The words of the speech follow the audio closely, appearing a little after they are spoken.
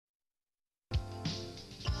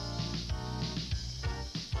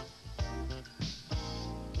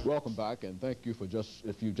Welcome back, and thank you for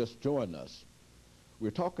if you just joined us. We're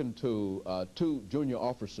talking to two junior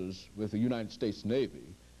officers with the United States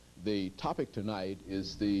Navy. The topic tonight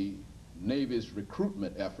is the Navy's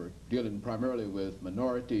recruitment effort, dealing primarily with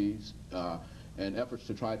minorities and efforts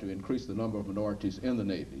to try to increase the number of minorities in the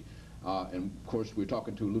Navy. And of course, we're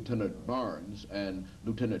talking to Lieutenant Barnes and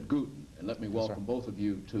Lieutenant GooDen. And let me welcome both of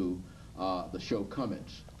you to the show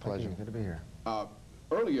comments. Pleasure. Good to be here.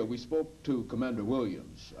 Earlier, we spoke to Commander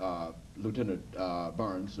Williams, Lieutenant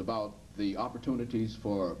Barnes, about the opportunities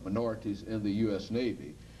for minorities in the U.S.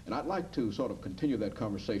 Navy. And I'd like to sort of continue that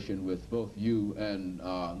conversation with both you and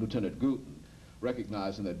Lieutenant GooDen,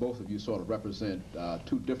 recognizing that both of you sort of represent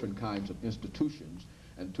two different kinds of institutions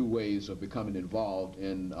and two ways of becoming involved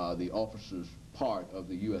in the officers' part of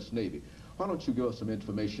the U.S. Navy. Why don't you give us some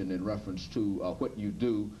information in reference to what you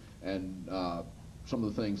do and some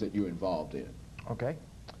of the things that you're involved in? Okay.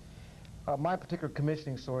 My particular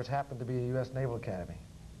commissioning source happened to be the U.S. Naval Academy.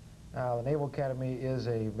 Now, the Naval Academy is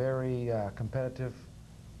a very competitive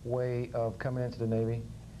way of coming into the Navy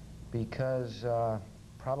because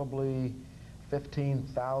probably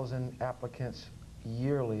 15,000 applicants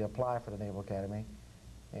yearly apply for the Naval Academy,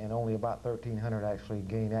 and only about 1,300 actually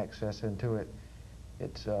gain access into it.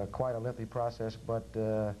 It's quite a lengthy process, but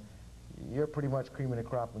you're pretty much cream of the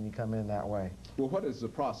crop when you come in that way. Well, what is the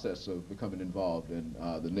process of becoming involved in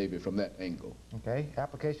the Navy from that angle? Okay,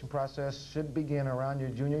 application process should begin around your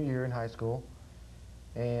junior year in high school,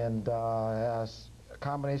 and as a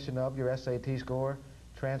combination of your SAT score,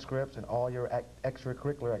 transcripts, and all your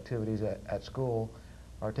extracurricular activities at school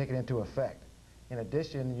are taken into effect. In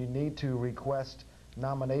addition, you need to request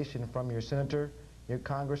nomination from your senator, your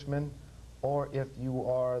congressman, or if you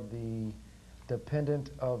are the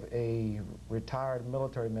dependent of a retired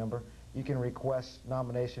military member, you can request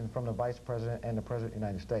nomination from the Vice President and the President of the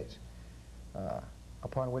United States.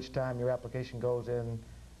 Upon which time your application goes in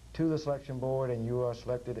to the selection board and you are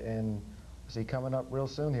selected, and see, coming up real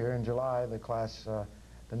soon here in July, the class,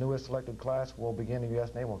 the newest selected class will begin the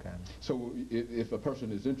U.S. Naval Academy. So if a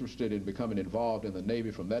person is interested in becoming involved in the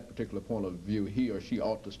Navy from that particular point of view, he or she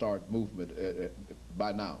ought to start movement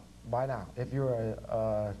by now? By now. If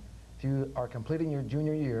you're if you are completing your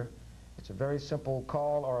junior year, it's a very simple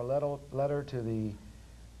call or a letter to the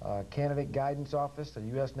Candidate Guidance Office, the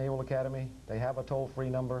U.S. Naval Academy. They have a toll-free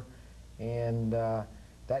number, and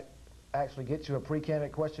that actually gets you a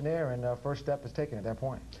pre-candidate questionnaire, and first step is taken at that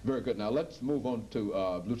point. Very good. Now let's move on to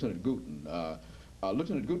Lieutenant GooDen.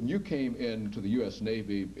 Lieutenant GooDen, you came into the U.S.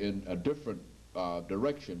 Navy in a different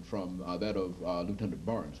direction from that of Lieutenant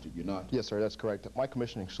Barnes, did you not? Yes, sir, that's correct. My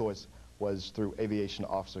commissioning source was through Aviation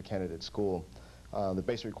Officer Candidate School. The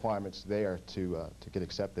basic requirements there to get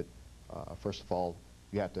accepted, first of all,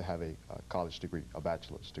 you have to have a college degree, a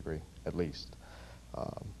bachelor's degree at least.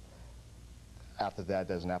 After that,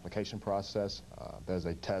 there's an application process. There's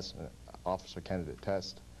a test, an officer candidate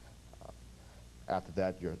test. After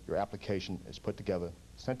that, your application is put together,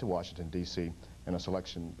 sent to Washington, D.C., and a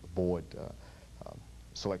selection board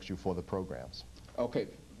selects you for the programs. Okay.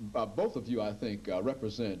 Both of you, I think,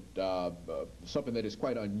 represent something that is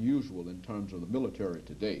quite unusual in terms of the military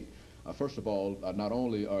today. First of all, not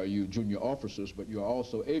only are you junior officers, but you are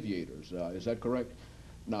also aviators. Is that correct?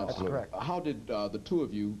 Now, that's correct. How did the two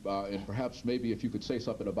of you, and perhaps maybe if you could say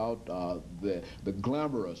something about the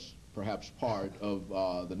glamorous, perhaps, part of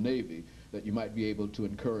the Navy, that you might be able to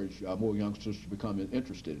encourage more youngsters to become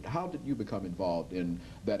interested. How did you become involved in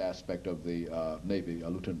that aspect of the Navy,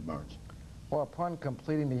 Lieutenant Barnes? Well, upon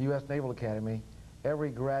completing the U.S. Naval Academy, every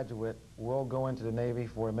graduate will go into the Navy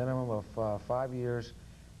for a minimum of 5 years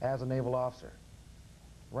as a naval officer.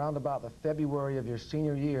 Round about the February of your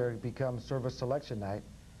senior year becomes service selection night,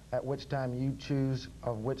 at which time you choose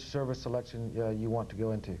of which service selection you want to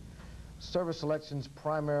go into. Service selections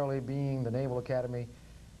primarily being the Naval Academy,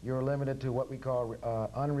 you're limited to what we call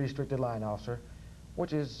unrestricted line officer,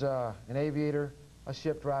 which is an aviator, a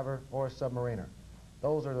ship driver, or a submariner.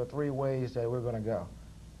 Those are the three ways that we're going to go.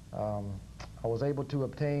 I was able to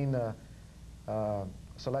obtain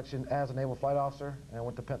selection as a naval flight officer, and I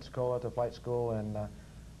went to Pensacola to flight school and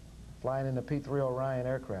flying in the P-3 Orion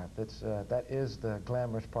aircraft. That is the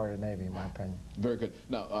glamorous part of the Navy, in my opinion. Very good.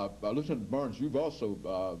 Now, Lieutenant Barnes, you've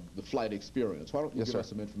also the flight experience. Why don't you give us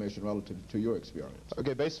some information relative to your experience?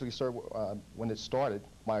 Okay, basically, sir, when it started,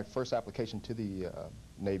 my first application to the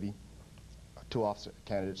Navy, to officer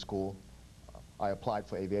candidate school, I applied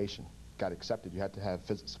for aviation, got accepted. You had to have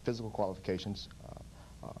physical qualifications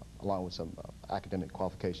along with some academic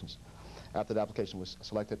qualifications. After the application was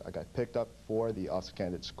selected, I got picked up for the officer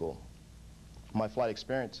candidate school. My flight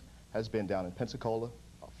experience has been down in Pensacola,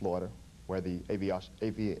 Florida, where the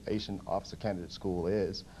Aviation Officer Candidate School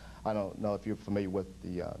is. I don't know if you're familiar with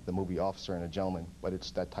the movie Officer and a Gentleman, but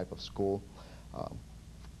it's that type of school.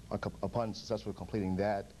 Upon successfully completing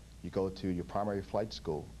that, you go to your primary flight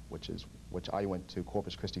school, which I went to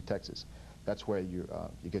Corpus Christi, Texas. That's where you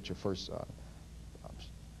get your first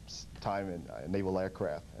time in naval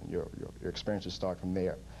aircraft, and your experiences start from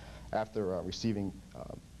there. After receiving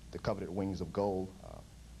the coveted wings of gold,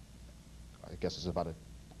 I guess it's about a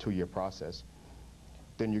 2-year process,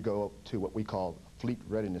 then you go up to what we call Fleet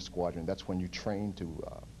Readiness Squadron. That's when you train to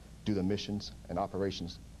do the missions and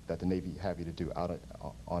operations that the Navy have you to do out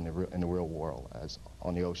in the real world, as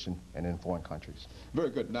on the ocean and in foreign countries. Very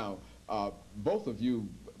good. Now, both of you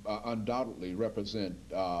undoubtedly represent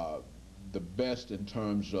the best in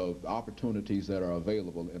terms of opportunities that are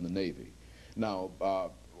available in the Navy. Now,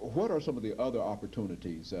 what are some of the other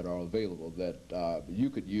opportunities that are available that you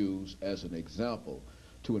could use as an example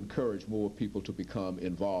to encourage more people to become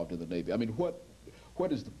involved in the Navy? I mean,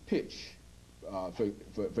 what is the pitch,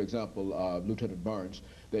 for example, Lieutenant Barnes,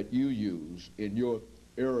 that you use in your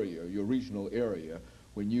area, your regional area,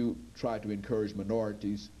 when you try to encourage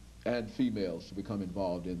minorities and females to become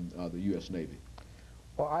involved in the U.S. Navy?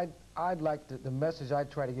 Well, I'd like to, the message I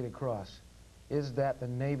try to get across is that the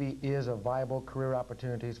Navy is a viable career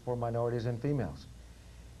opportunities for minorities and females.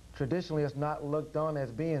 Traditionally, it's not looked on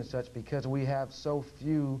as being such because we have so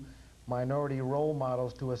few minority role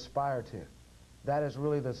models to aspire to. That is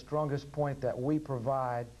really the strongest point that we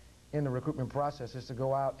provide in the recruitment process, is to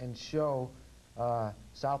go out and show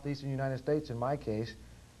southeastern United States, in my case,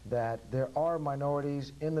 that there are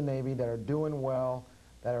minorities in the Navy that are doing well,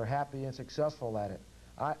 that are happy and successful at it.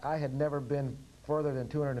 I had never been further than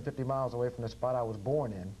 250 miles away from the spot I was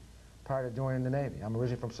born in prior to joining the Navy. I'm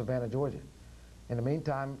originally from Savannah, Georgia. In the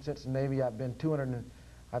meantime, since the Navy, I've been to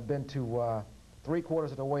 3/4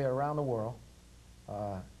 of the way around the world,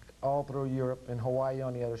 all through Europe and Hawaii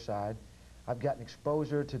on the other side. I've gotten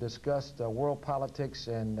exposure to discuss world politics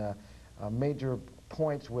and major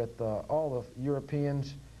points with all the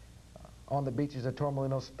Europeans on the beaches of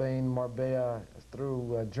Torremolinos, Spain, Marbella,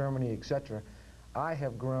 through Germany, etc. I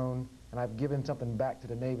have grown, and I've given something back to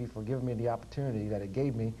the Navy for giving me the opportunity that it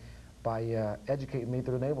gave me by educating me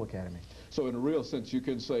through the Naval Academy. So in a real sense, you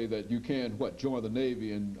can say that you can, join the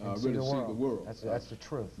Navy and really see the world. That's the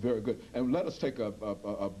truth. Very good. And let us take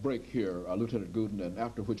a break here, Lieutenant Gooden, and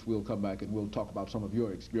after which we'll come back and we'll talk about some of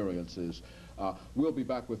your experiences. We'll be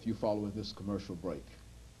back with you following this commercial break.